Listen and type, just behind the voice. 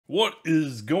What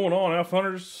is going on, Alpha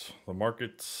Hunters? The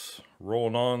market's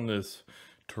rolling on this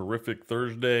terrific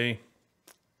Thursday.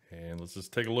 And let's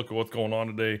just take a look at what's going on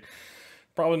today.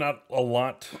 Probably not a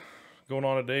lot going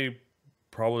on today.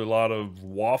 Probably a lot of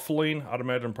waffling. I'd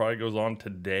imagine probably goes on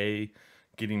today,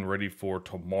 getting ready for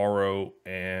tomorrow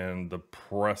and the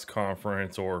press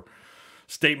conference or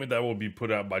statement that will be put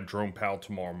out by Jerome Powell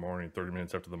tomorrow morning, 30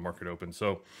 minutes after the market opens.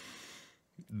 So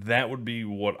that would be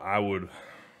what I would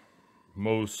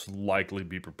most likely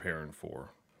be preparing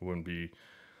for. I wouldn't be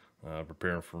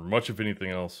preparing for much of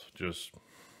anything else. Just,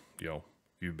 if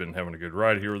you've been having a good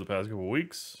ride here over the past couple of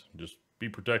weeks, just be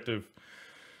protective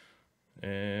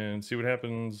and see what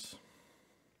happens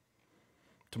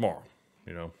tomorrow.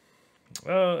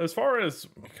 As far as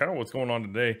kind of what's going on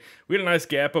today, we had a nice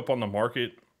gap up on the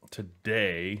market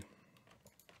today.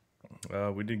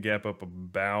 We did gap up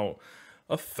about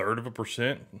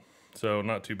 1/3%, so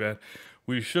not too bad.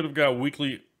 We should have got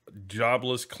weekly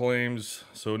jobless claims.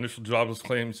 So initial jobless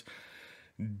claims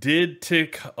did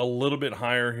tick a little bit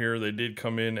higher here. They did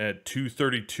come in at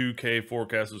 232K.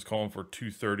 Forecast was calling for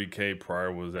 230K.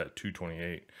 Prior was at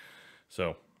 228.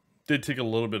 So did tick a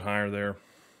little bit higher there.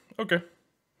 Okay.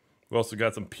 We also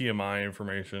got some PMI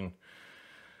information,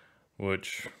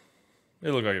 which it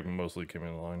looked like it mostly came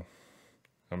in line.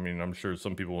 I mean, I'm sure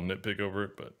some people will nitpick over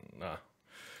it, but nah.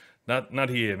 Not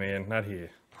here, man. Not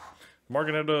here.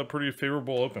 Market had a pretty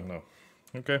favorable open, though.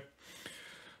 Okay.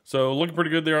 So looking pretty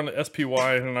good there on the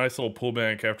SPY. A nice little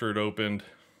pullback after it opened.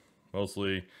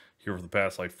 Mostly here for the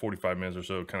past like 45 minutes or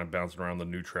so, kind of bouncing around the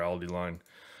neutrality line.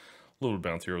 A little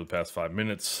bounce here over the past 5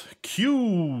 minutes.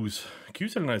 Qs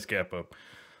had a nice gap up.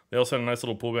 They also had a nice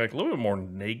little pullback, a little bit more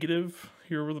negative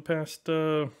here over the past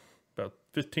about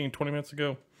 15, 20 minutes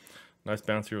ago. Nice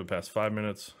bounce here over the past 5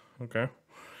 minutes. Okay.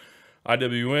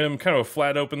 IWM, kind of a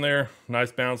flat open there.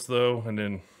 Nice bounce, though, and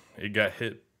then it got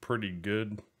hit pretty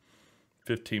good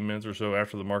 15 minutes or so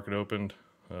after the market opened.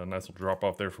 Nice little drop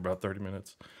off there for about 30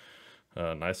 minutes.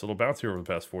 Nice little bounce here over the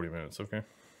past 40 minutes, okay?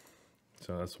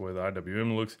 So that's the way the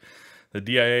IWM looks. The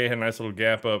DIA had a nice little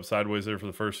gap up sideways there for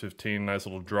the first 15. Nice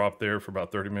little drop there for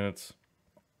about 30 minutes.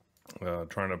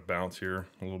 Trying to bounce here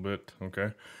a little bit,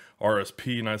 okay?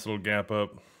 RSP, nice little gap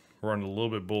up. Running a little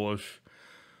bit bullish.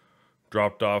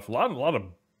 Dropped off. A lot of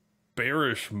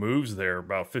bearish moves there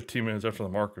about 15 minutes after the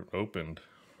market opened.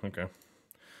 Okay.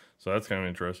 So that's kind of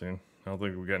interesting. I don't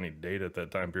think we got any data at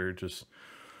that time period. Just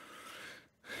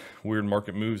weird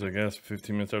market moves, I guess,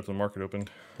 15 minutes after the market opened.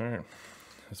 All right.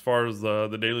 As far as the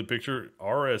daily picture,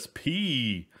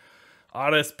 RSP.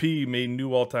 OddSP made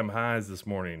new all-time highs this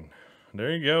morning.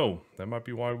 There you go. That might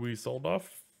be why we sold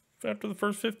off after the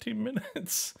first 15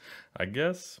 minutes. I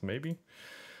guess, maybe.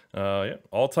 Yeah,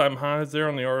 all-time highs there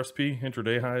on the RSP,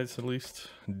 intraday highs at least.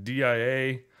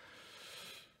 DIA,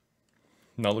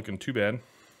 not looking too bad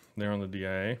there on the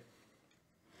DIA.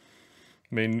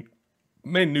 Made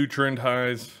new trend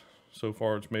highs. So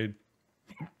far it's made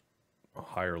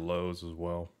higher lows as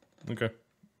well. Okay.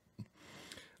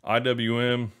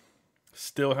 IWM,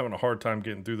 still having a hard time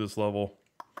getting through this level.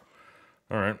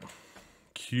 All right.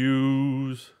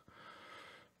 Qs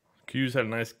had a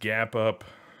nice gap up.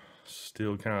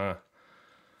 Still kind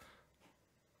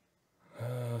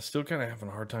of having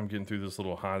a hard time getting through this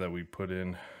little high that we put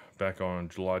in back on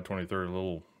July 23rd, a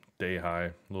little day high,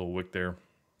 a little wick there.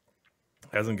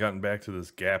 Hasn't gotten back to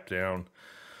this gap down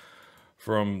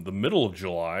from the middle of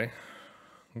July.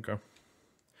 Okay.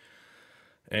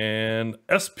 And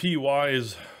SPY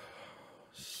is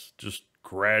just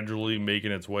gradually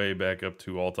making its way back up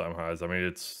to all-time highs. I mean,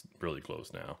 it's really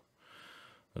close now.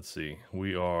 Let's see.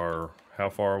 We are how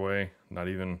far away? Not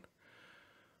even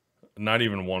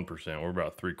 1%. We're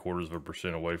about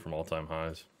 0.75% away from all-time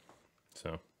highs.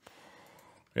 So,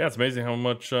 yeah, it's amazing how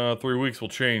much 3 weeks will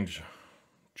change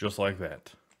just like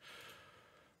that.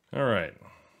 All right.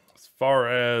 As far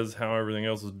as how everything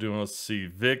else is doing, let's see.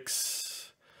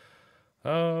 VIX.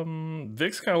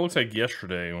 VIX kind of looks like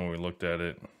yesterday when we looked at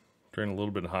it. Trading a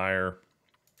little bit higher.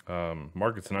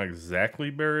 Market's not exactly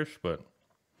bearish, but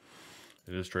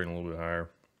it is trading a little bit higher.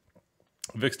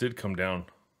 VIX did come down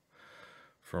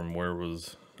from where it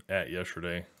was at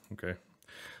yesterday. Okay.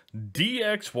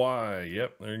 DXY.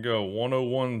 Yep, there you go.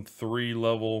 1013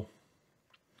 level.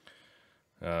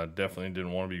 Definitely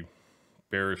didn't want to be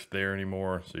bearish there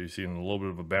anymore. So you're seeing a little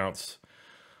bit of a bounce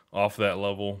off that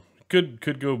level.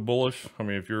 Could go bullish. I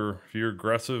mean, if you're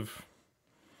aggressive,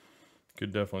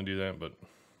 could definitely do that, but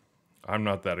I'm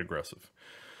not that aggressive.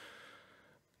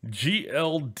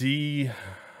 GLD.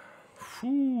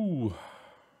 Whew.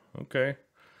 Okay.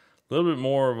 A little bit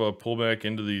more of a pullback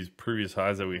into these previous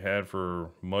highs that we had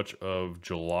for much of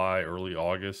July, early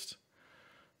August.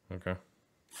 Okay.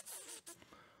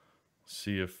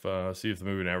 See if the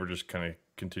moving averages kind of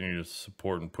continue to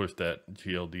support and push that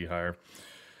GLD higher.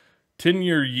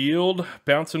 10-year yield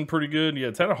bouncing pretty good. Yeah,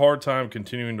 it's had a hard time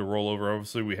continuing to roll over.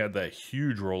 Obviously, we had that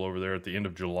huge rollover there at the end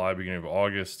of July, beginning of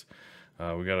August.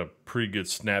 We got a pretty good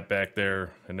snapback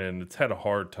there, and then it's had a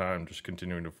hard time just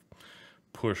continuing to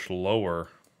push lower.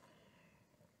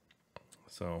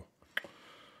 So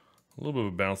a little bit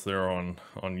of a bounce there on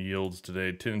yields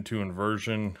today. 10-2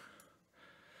 inversion.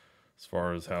 As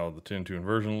far as how the 10-2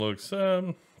 inversion looks,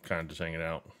 kind of just hanging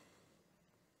out.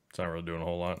 It's not really doing a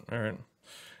whole lot. All right.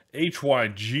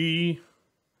 HYG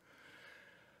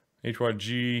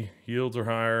yields are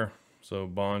higher, so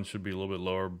bonds should be a little bit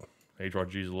lower.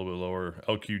 HYG is a little bit lower.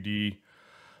 LQD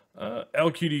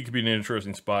could be an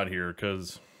interesting spot here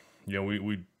because, you know,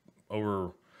 we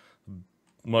over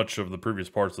much of the previous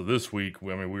parts of this week,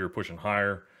 we were pushing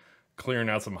higher, clearing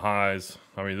out some highs.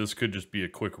 I mean, this could just be a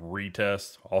quick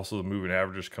retest. Also, the moving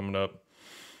averages coming up,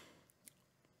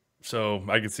 so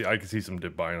I could see some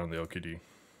dip buying on the LQD.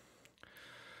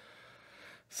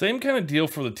 Same kind of deal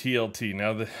for the TLT.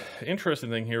 Now, the interesting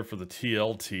thing here for the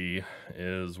TLT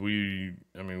is we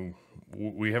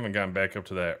haven't gotten back up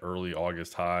to that early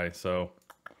August high. So,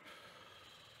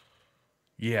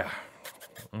 yeah,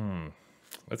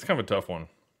 that's kind of a tough one.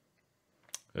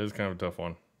 It is kind of a tough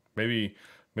one. Maybe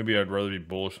I'd rather be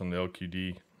bullish on the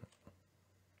LQD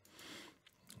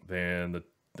than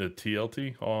the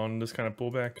TLT on this kind of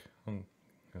pullback.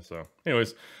 So,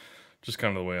 anyways, just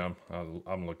kind of the way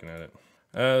I'm looking at it.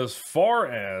 As far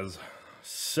as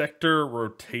sector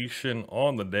rotation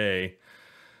on the day,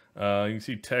 you can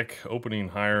see tech opening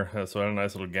higher, so I had a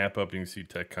nice little gap up. You can see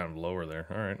tech kind of lower there.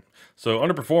 All right. So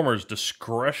underperformers,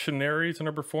 discretionaries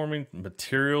underperforming,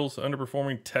 materials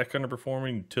underperforming, tech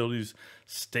underperforming, utilities,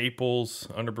 staples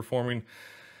underperforming,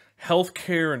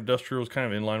 healthcare, industrials kind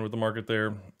of in line with the market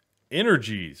there.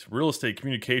 Energies, real estate,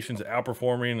 communications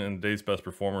outperforming, and today's best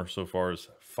performer so far is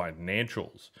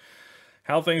financials.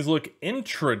 How things look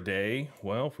intraday,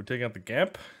 well, if we take out the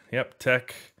gap, yep,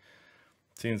 tech,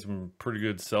 seeing some pretty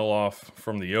good sell-off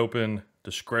from the open.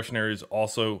 Discretionary is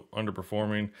also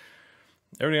underperforming.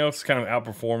 Everything else is kind of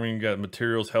outperforming. You got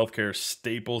materials, healthcare,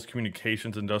 staples,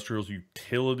 communications, industrials,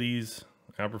 utilities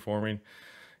outperforming.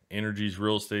 Energies,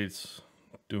 real estate's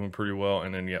doing pretty well.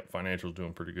 And then, yep, financials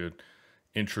doing pretty good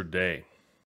intraday.